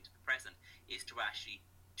mind back into the present is to actually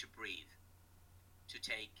to breathe, to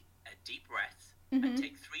take a deep breath, and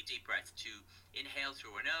take 3 deep breaths, to inhale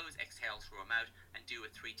through our nose, exhale through our mouth, and do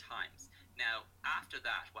it 3 times. Now, after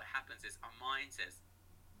that, what happens is our mind says,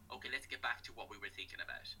 okay, let's get back to what we were thinking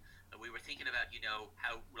about. We were thinking about,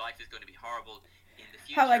 how life is going to be horrible in the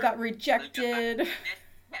future. How I got rejected.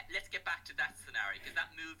 Let's get back to that scenario, because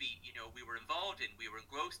that movie, we were involved in, we were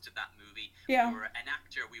engrossed in that movie. Yeah. We were an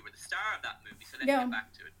actor, we were the star of that movie, so let's get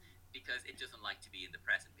back to it. Because it doesn't like to be in the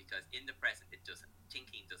present, because in the present,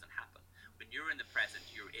 thinking doesn't happen. When you're in the present,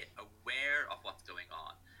 you're aware of what's going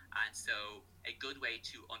on. And so a good way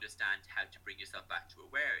to understand how to bring yourself back to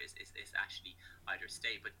aware is actually either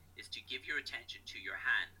is to give your attention to your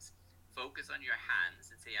hands. Focus on your hands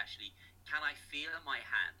and say, actually, can I feel my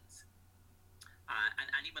hands? And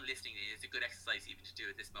anyone listening, it's a good exercise even to do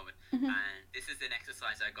at this moment. And this is an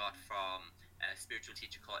exercise I got from a spiritual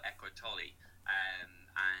teacher called Eckhart Tolle.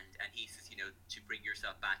 And he says, to bring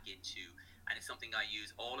yourself back into, and it's something I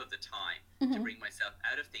use all of the time, to bring myself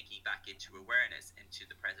out of thinking back into awareness, into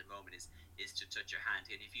the present moment, is to touch your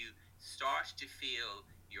hand. And if you start to feel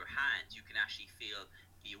your hand, you can actually feel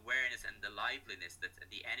the awareness and the liveliness,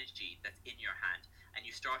 the energy that's in your hand. And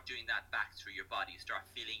you start doing that back through your body. You start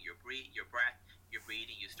feeling your breath, your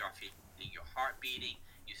breathing, you start feeling your heart beating,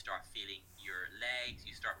 you start feeling your legs,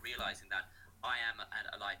 you start realizing that I am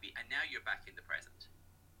a live being, and now you're back in the present.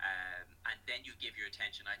 And then you give your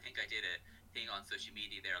attention. I think I did a thing on social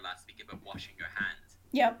media there last week about washing your hands.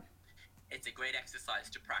 Yep. It's a great exercise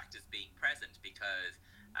to practice being present, because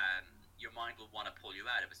your mind will want to pull you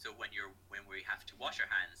out of it. So when we have to wash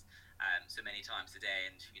our hands so many times a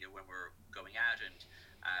day, and when we're going out, and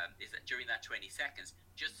is that during that 20 seconds,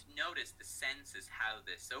 just notice the senses, how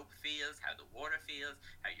the soap feels, how the water feels,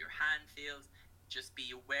 how your hand feels. Just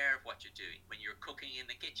be aware of what you're doing. When you're cooking in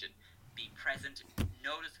the kitchen, be present.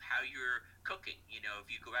 Notice how you're cooking. If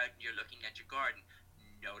you go out and you're looking at your garden,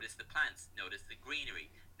 notice the plants, notice the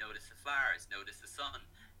greenery, notice the flowers, notice the sun.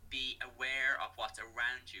 Be aware of what's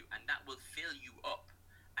around you, and that will fill you up,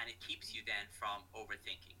 and it keeps you then from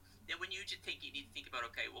overthinking. Then when you just think, you need to think about,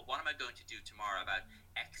 okay, well, what am I going to do tomorrow about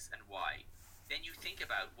X and Y? Then you think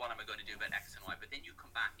about what am I going to do about X and Y, but then you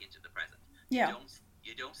come back into the present. Yeah.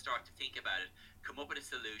 You don't start to think about it, come up with a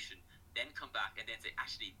solution, then come back and then say,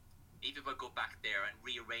 actually, maybe if I go back there and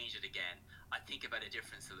rearrange it again, I think about a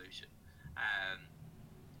different solution.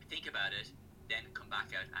 Think about it, then come back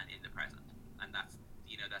out and in the present. And that's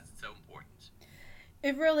so important.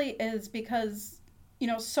 It really is, because,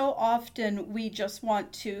 so often we just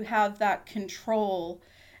want to have that control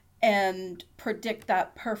and predict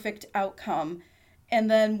that perfect outcome. And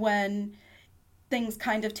then when things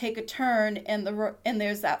kind of take a turn, and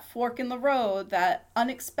there's that fork in the road, that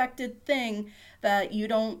unexpected thing that you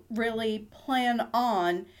don't really plan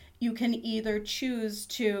on, you can either choose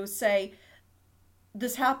to say,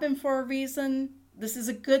 this happened for a reason, this is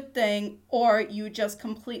a good thing, or you just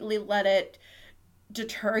completely let it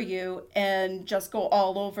deter you and just go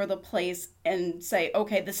all over the place and say,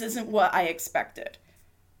 okay, this isn't what I expected.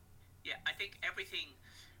 Yeah, I think everything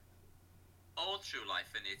all through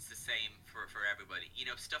life, and it's the same for everybody.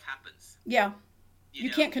 Stuff happens. Yeah.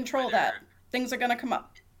 You can't control that. Things are going to come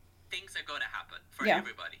up. Things are going to happen for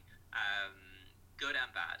everybody, good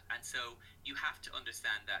and bad. And so you have to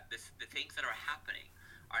understand that the things that are happening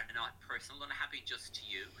are not personal, they're not happening just to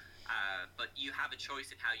you, but you have a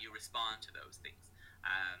choice in how you respond to those things.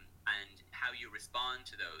 And how you respond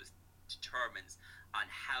to those determines on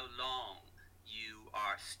how long you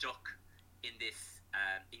are stuck in this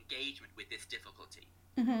engagement with this difficulty.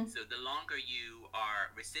 So the longer you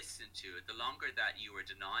are resistant to it, the longer that you are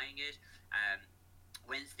denying it,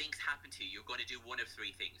 when things happen to you, you're going to do one of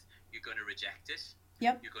 3 things. You're going to reject it,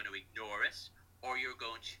 you're going to ignore it, or you're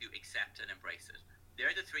going to accept and embrace it.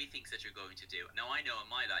 They're the 3 things that you're going to do. Now, I know in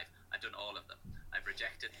my life, I've done all of them. I've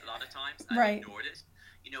rejected a lot of times. I've ignored it.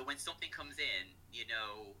 When something comes in,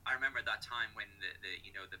 I remember that time when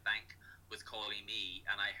the bank was calling me,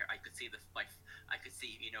 and I could see I could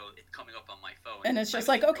see it coming up on my phone, and it's just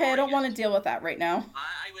like, okay, I don't want to deal with that right now.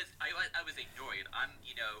 I was ignoring it. I'm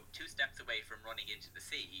 2 steps away from running into the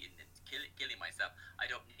sea and killing myself. I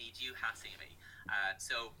don't need you hassling me.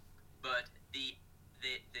 So But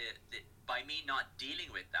by me not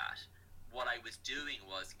dealing with that, what I was doing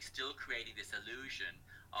was still creating this illusion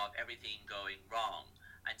of everything going wrong.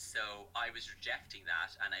 And so I was rejecting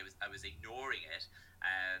that, and I was ignoring it,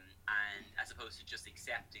 and as opposed to just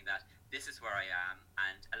accepting that this is where I am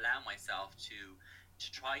and allow myself to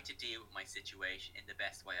try to deal with my situation in the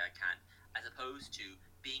best way I can, as opposed to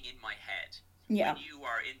being in my head. Yeah. When you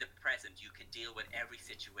are in the present, you can deal with every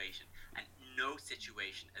situation, and no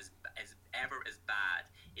situation is ever as bad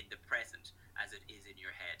in the present as it is in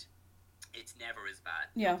your head. It's never as bad.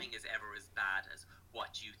 Yeah. Nothing is ever as bad as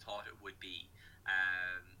what you thought it would be.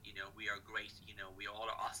 We are great. We all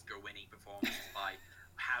are Oscar-winning performances by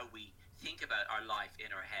how we think about our life in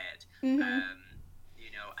our head. Mm-hmm.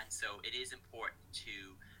 And so it is important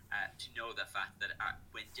to know the fact that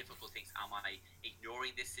when difficult things, am I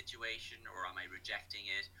ignoring this situation, or am I rejecting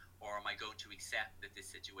it, or am I going to accept that this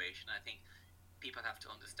situation? I think people have to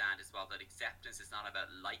understand as well that acceptance is not about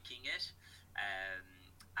liking it.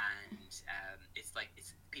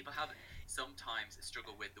 It's people have sometimes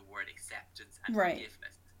struggle with the word acceptance and Right.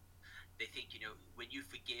 forgiveness. They think, when you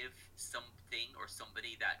forgive something or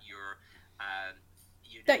somebody, that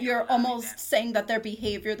That you're you're allowing almost them. saying that their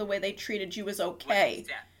behavior, the way they treated you, is Well, okay.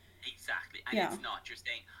 exactly, and Yeah. it's not. You're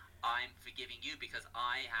saying, I'm forgiving you because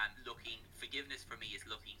I am looking. Forgiveness for me is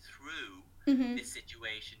looking through Mm-hmm. this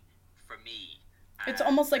situation for me, It's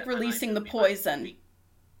almost like and releasing the poison.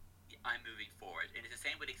 I'm moving forward. And it's the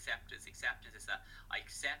same with acceptance. Acceptance is that I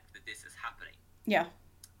accept that this is happening, Yeah.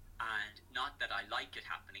 and not that I like it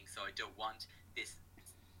happening. So I don't want this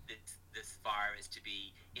virus to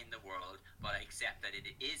be in the world, but I accept that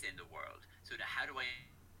it is in the world. So how do I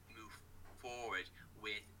move forward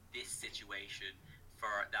with this situation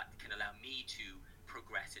that can allow me to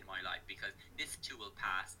progress in my life? Because this too will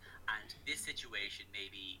pass, and this situation,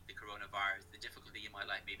 maybe the coronavirus, the difficulty in my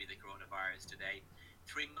life, maybe the coronavirus today.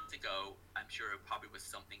 3 months ago, I'm sure it probably was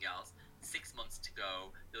something else. 6 months to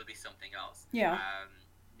go, there'll be something else. Yeah.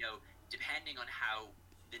 Depending on how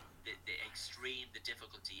the extreme the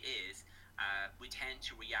difficulty is, we tend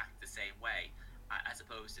to react the same way, as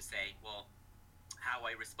opposed to saying, well, how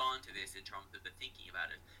I respond to this in terms of the thinking about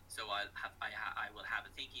it. So I will have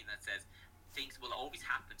a thinking that says things will always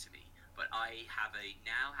happen to me, but I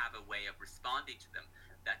now have a way of responding to them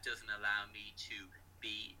that doesn't allow me to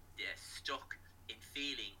be stuck in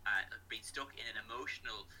being stuck in an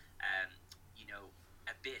emotional,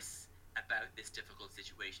 abyss about this difficult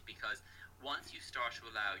situation. Because once you start to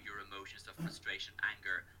allow your emotions of frustration,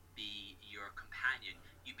 anger, be your companion,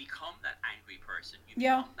 you become that angry person, you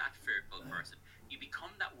Yeah. become that fearful person, you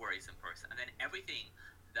become that worrisome person, and then everything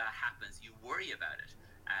that happens, you worry about it,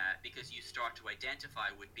 because you start to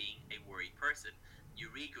identify with being a worried person.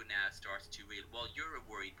 Your ego now starts to realize, well, you're a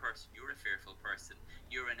worried person, you're a fearful person,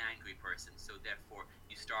 you're an angry person, so therefore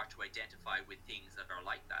you start to identify with things that are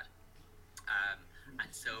like that.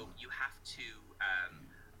 And so you have to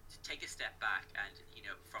take a step back and,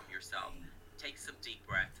 from yourself, take some deep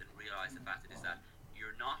breaths and realize the fact is that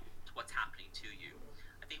you're not what's happening to you.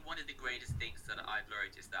 I think one of the greatest things that I've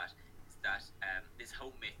learned is that this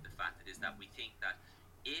whole myth, the fact that is that we think that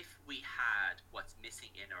if we had what's missing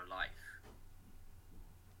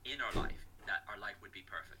that our life would be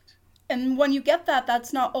perfect. And when you get that,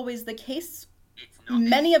 that's not always the case. It's not.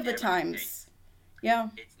 Many It's of the never the case. times. Yeah.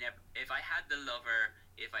 It's never. If I had the lover,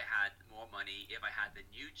 if I had more money, if I had the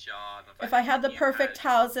new job, If I had the new perfect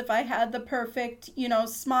house, house, if I had the perfect,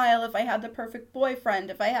 smile, if I had the perfect boyfriend,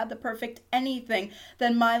 if I had the perfect anything,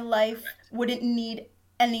 then my life correct, wouldn't need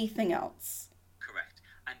anything else. correct,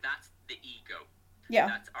 and that's the ego. Yeah.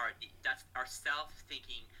 That's our self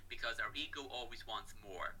thinking, because our ego always wants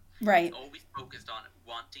more. Right. It's always focused on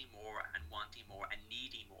wanting more and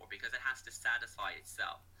needing more, because it has to satisfy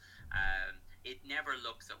itself. It never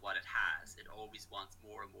looks at what it has. It always wants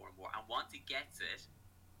more and more and more. And once it gets it,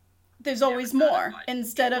 There's it's never always more satisfied.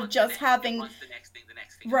 instead It of wants the just next. It having wants the next thing, the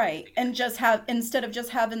next thing, the next right, thing, the and next just thing. instead of just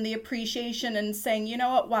having the appreciation and saying, you know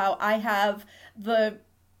what, wow, I have the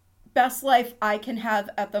best life I can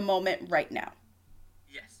have at the moment right now.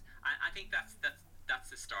 Yes, I think that's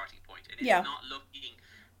the starting point, and Yeah.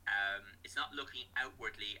 it's not looking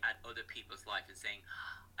outwardly at other people's life and saying,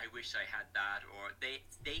 I wish I had that, or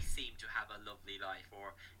they seem to have a lovely life,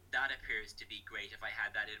 or that appears to be great. If I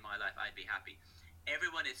had that in my life, I'd be happy.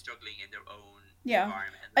 Everyone is struggling in their own Yeah.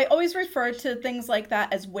 environment and I their own always refer situation. to things like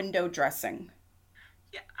that as window dressing.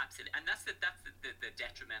 Yeah, absolutely, and that's the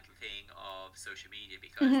detrimental thing of social media,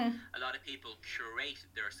 because Mm-hmm. a lot of people curate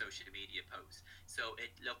their social media posts, so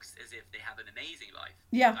it looks as if they have an amazing life.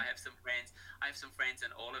 Yeah. I have some friends,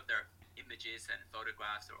 and all of their images and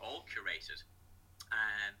photographs are all curated,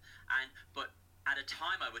 And but at a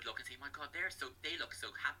time I would look and say, my God, they look so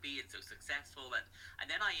happy and so successful, and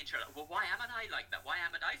then I internalize, well, why haven't I like that? Why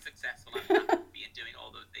haven't I successful? I'm happy and doing all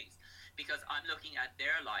those things because I'm looking at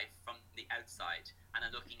their life from the outside and I'm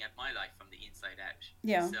looking at my life from the inside out.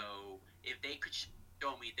 Yeah. So if they could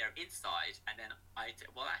show me their inside, and then I'd say,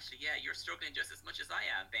 well, actually, yeah, you're struggling just as much as I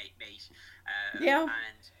am, mate. Yeah.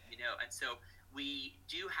 And and so we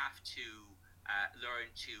do have to learn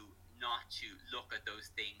to not to look at those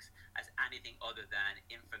things as anything other than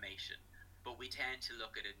information, but we tend to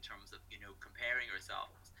look at it in terms of comparing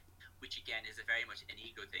ourselves, which again is a very much an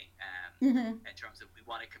ego thing. In terms of we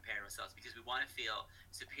want to compare ourselves because we want to feel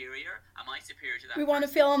superior. Am I superior to that We person? want to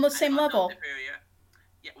feel on the And same if I'm level. not superior,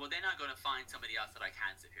 yeah, well then I'm going to find somebody else that I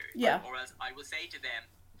can superior. Yeah. Or else I will say to them,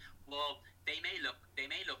 well, they may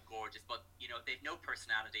look gorgeous, but they've no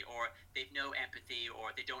personality, or they've no empathy,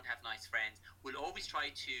 or they don't have nice friends. We'll always try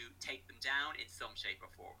to take them down in some shape or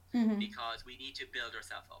form because we need to build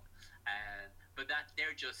ourselves up. But that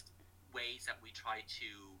they're just ways that we try to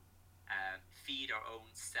feed our own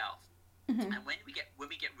self. And when we get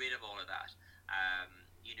rid of all of that,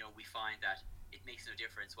 we find that it makes no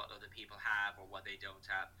difference what other people have or what they don't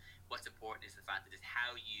have. What's important is the fact that it's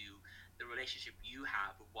the relationship you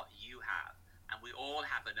have with what you have, and we all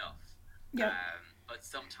have enough. Yep. But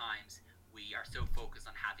sometimes we are so focused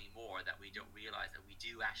on having more that we don't realize that we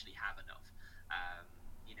do actually have enough.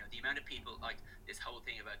 The amount of people, like this whole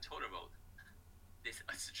thing about Totoro, this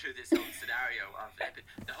whole scenario of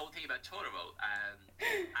the whole thing about Totoro,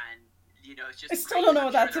 and it's just. I still don't know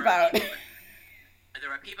what that's about.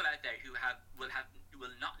 There are people out there who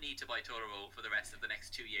will not need to buy Totoro for the rest of the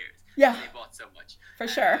next 2 years. Yeah, they bought so much for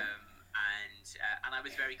sure. And I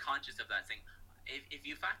was very conscious of that, saying, if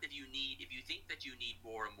you think that you need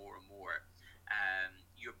more and more and more,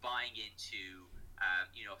 you're buying into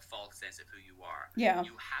a false sense of who you are. Yeah,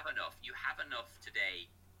 you have enough. You have enough today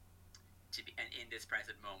to be in this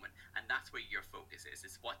present moment, and that's where your focus is.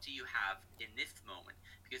 Is what do you have in this moment?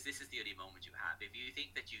 Because this is the only moment you have. If you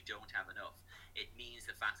think that you don't have enough, it means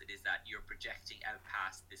the fact is that you're projecting out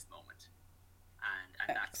past this moment,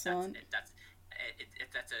 and that's an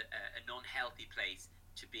unhealthy place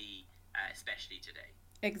to be, especially today.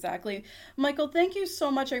 Exactly. Michael, thank you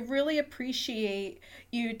so much. I really appreciate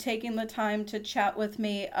you taking the time to chat with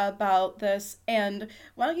me about this. And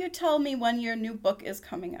why don't you tell me when your new book is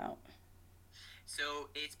coming out? So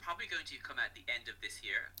it's probably going to come at the end of this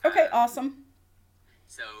year. Okay, awesome.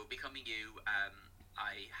 So Becoming You,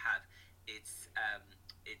 I have it's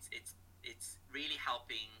really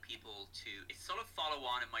helping people to. It's sort of follow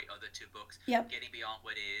on in my other 2 books. Yep. Getting Beyond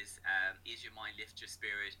What Is Your Mind, Lift Your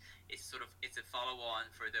Spirit. It's a follow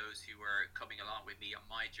on for those who are coming along with me on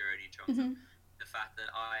my journey in terms of the fact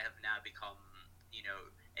that I have now become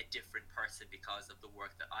a different person because of the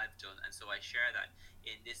work that I've done, and so I share that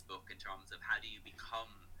in this book in terms of how do you become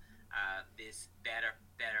this better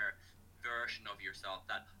version of yourself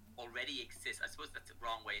that already exists. I suppose that's the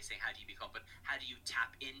wrong way of saying how do you become, but how do you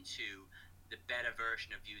tap into the better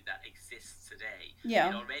version of you that exists today?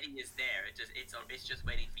 Yeah, it already is there. It's just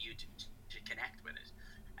waiting for you to connect with it.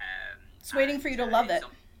 It's waiting for you to love it.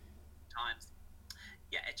 Sometimes,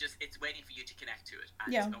 yeah, it's waiting for you to connect to it,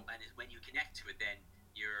 and when you connect to it, then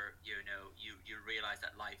you realize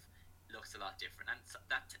that life looks a lot different, and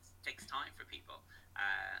that takes time for people.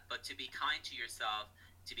 But to be kind to yourself,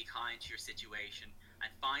 to be kind to your situation, and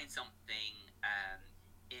find something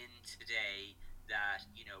in today that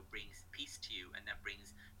brings peace to you, and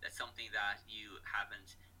that's something that you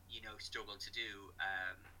haven't struggled to do.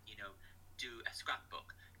 Do a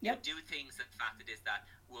scrapbook. Yep. Do things. The fact is that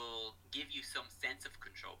will give you some sense of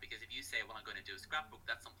control, because if you say, well, I'm going to do a scrapbook,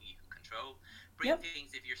 that's something you can control. Bring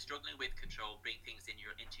things, if you're struggling with control, bring things into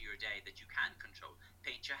your day that you can control.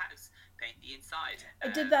 Paint your house, paint the inside. I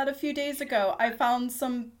did that a few days ago. I found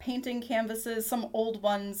some painting canvases, some old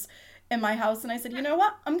ones in my house, and I said, you know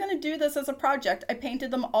what, I'm going to do this as a project. I painted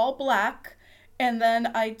them all black, and then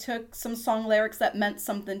I took some song lyrics that meant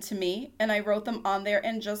something to me, and I wrote them on there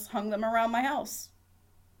and just hung them around my house.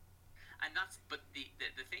 And but the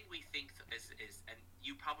thing we think is, and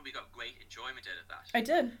you probably got great enjoyment out of that. I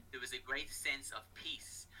did. There was a great sense of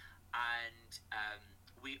peace, and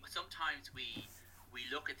sometimes we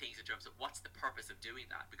look at things in terms of what's the purpose of doing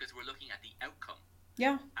that, because we're looking at the outcome.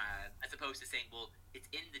 Yeah. As opposed to saying, well, it's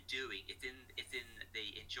in the doing, it's in the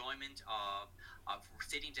enjoyment of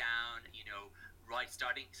sitting down,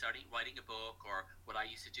 starting writing a book, or what I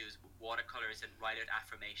used to do is watercolors and write out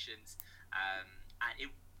affirmations,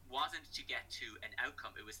 and wasn't to get to an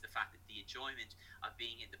outcome. It was the fact that the enjoyment of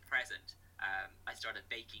being in the present. I started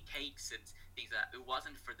baking cakes and things like that. It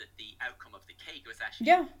wasn't for the outcome of the cake. It was actually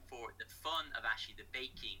for the fun of actually the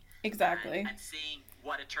baking. Exactly. And seeing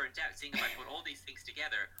what it turned out. Seeing if I put all these things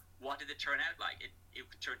together, what did it turn out like? It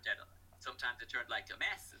turned out, sometimes it turned like a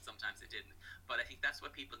mess and sometimes it didn't. But I think that's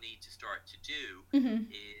what people need to start to do,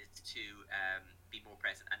 is to be more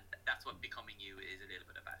present. And that's what Becoming You is a little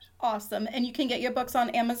bit about. Awesome. And you can get your books on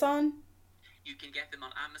Amazon? You can get them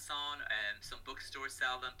on Amazon, some bookstores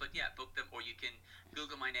sell them, but yeah, book them, or you can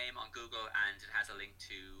Google my name on Google and it has a link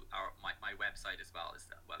to my website as well as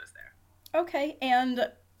there. Okay,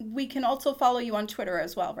 and we can also follow you on Twitter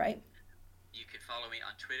as well, right? You can follow me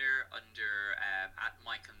on Twitter under at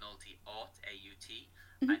Michael Nulty AUT,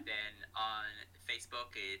 and then on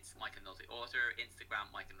Facebook it's Michael Nulty Author,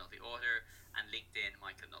 Instagram Michael Nulty Author, and LinkedIn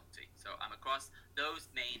Michael Nulty. So I'm across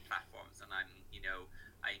those main platforms, and I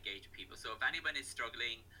engage with people. So if anyone is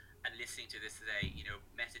struggling and listening to this today,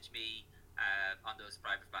 message me on those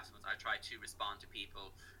private platforms. I try to respond to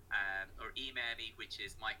people, or email me, which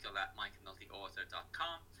is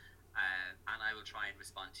michael@michaelnultyauthor.com, and I will try and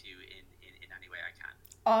respond to you in any way I can.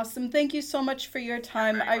 Awesome. Thank you so much for your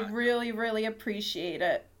time. I really, really appreciate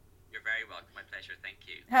it. You're very welcome. My pleasure. Thank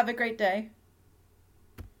you. Have a great day.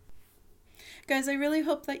 Guys, I really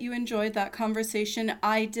hope that you enjoyed that conversation.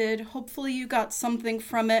 I did. Hopefully you got something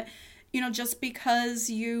from it. Just because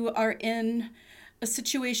you are in a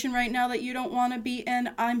situation right now that you don't want to be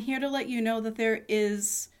in, I'm here to let you know that there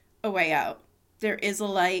is a way out. There is a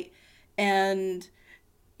light, and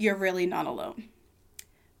you're really not alone.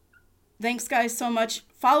 Thanks, guys, so much.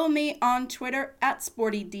 Follow me on Twitter at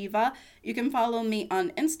Sporty Diva. You can follow me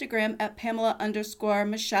on Instagram at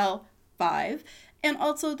Pamela_Michelle5, and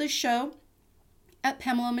also the show at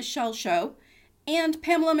Pamela Michelle Show and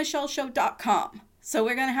PamelaMichelleShow.com. So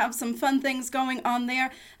we're going to have some fun things going on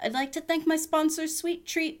there. I'd like to thank my sponsor, Sweet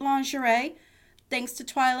Treat Lingerie. Thanks to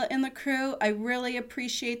Twyla and the crew. I really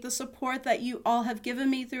appreciate the support that you all have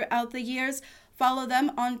given me throughout the years. Follow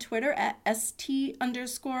them on Twitter at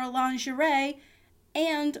st_lingerie,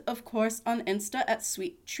 and of course on Insta at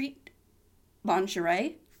Sweet Treat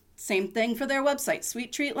Lingerie. Same thing for their website,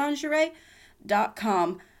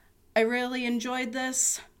 sweettreatlingerie.com. I really enjoyed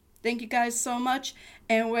this. Thank you guys so much.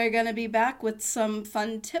 And we're going to be back with some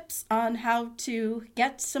fun tips on how to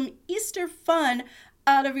get some Easter fun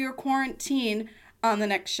out of your quarantine on the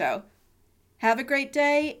next show. Have a great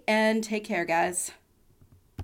day and take care, guys.